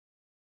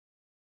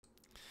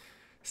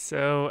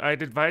So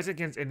I'd advise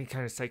against any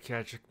kind of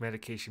psychiatric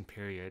medication,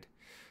 period.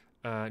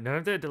 None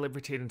of the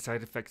debilitating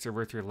side effects are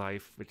worth your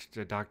life, which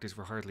the doctors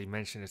will hardly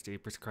mention as they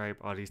prescribe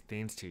all these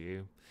things to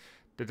you.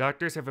 The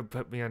doctors have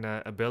put me on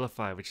a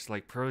Abilify, which is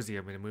like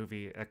Prozium in the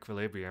movie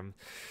Equilibrium,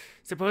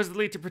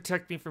 supposedly to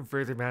protect me from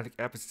further manic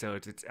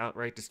episodes. It's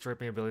outright destroyed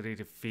my ability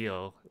to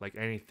feel like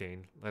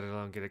anything, let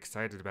alone get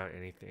excited about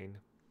anything.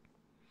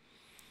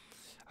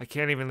 I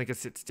can't even like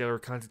sit still or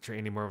concentrate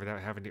anymore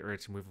without having the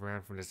urge to move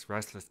around from this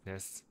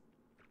restlessness.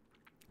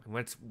 And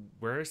what's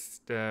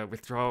worse, the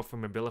withdrawal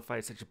from Abilify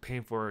is such a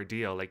painful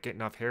ordeal, like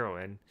getting off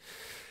heroin.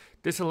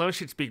 This alone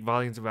should speak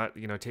volumes about,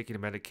 taking a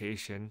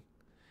medication.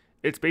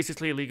 It's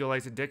basically a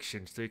legalized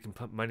addiction, so you can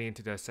put money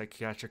into the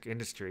psychiatric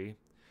industry.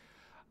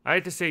 I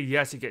had to say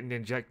yes to getting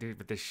injected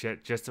with this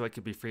shit just so I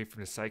could be free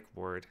from the psych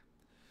ward.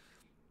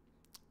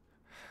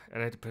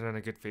 And I had to put on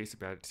a good face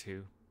about it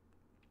too.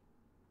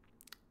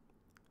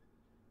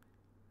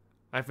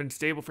 I've been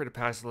stable for the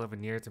past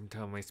 11 years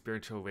until my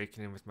spiritual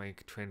awakening with my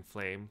twin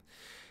flame.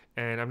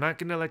 And I'm not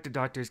gonna let the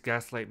doctors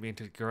gaslight me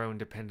into growing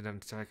dependent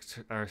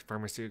on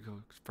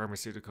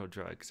pharmaceutical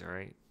drugs,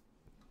 alright?